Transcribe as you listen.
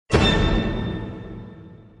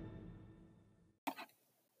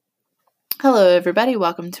Hello, everybody.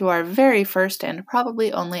 Welcome to our very first and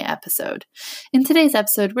probably only episode. In today's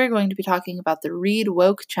episode, we're going to be talking about the Read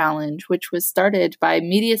Woke Challenge, which was started by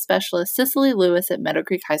media specialist Cicely Lewis at Meadow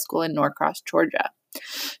Creek High School in Norcross, Georgia.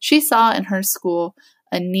 She saw in her school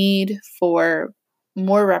a need for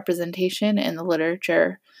more representation in the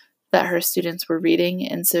literature that her students were reading,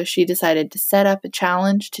 and so she decided to set up a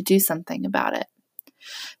challenge to do something about it.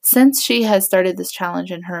 Since she has started this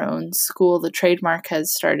challenge in her own school, the trademark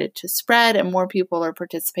has started to spread, and more people are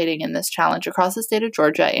participating in this challenge across the state of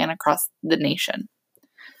Georgia and across the nation.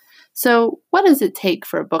 So, what does it take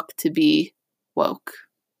for a book to be woke?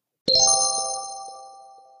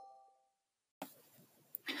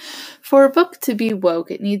 For a book to be woke,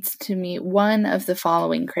 it needs to meet one of the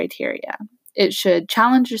following criteria. It should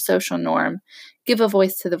challenge a social norm, give a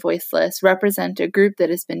voice to the voiceless, represent a group that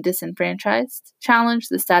has been disenfranchised, challenge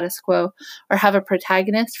the status quo, or have a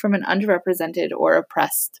protagonist from an underrepresented or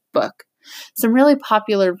oppressed book. Some really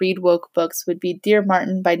popular Read Woke books would be Dear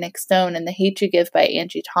Martin by Nick Stone and The Hate You Give by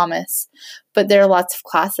Angie Thomas, but there are lots of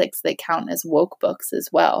classics that count as woke books as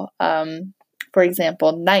well. For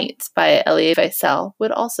example, Night by Elie Wiesel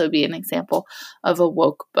would also be an example of a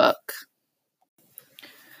woke book.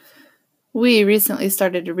 We recently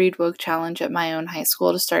started a Read Woke challenge at my own high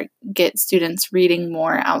school to get students reading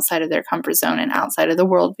more outside of their comfort zone and outside of the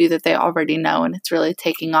worldview that they already know, and it's really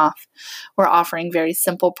taking off. We're offering very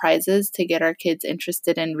simple prizes to get our kids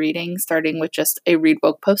interested in reading, starting with just a Read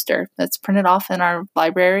Woke poster that's printed off in our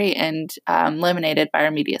library and laminated by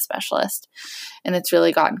our media specialist. And it's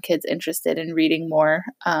really gotten kids interested in reading more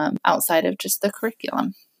outside of just the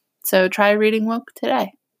curriculum. So try Reading Woke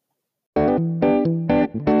today.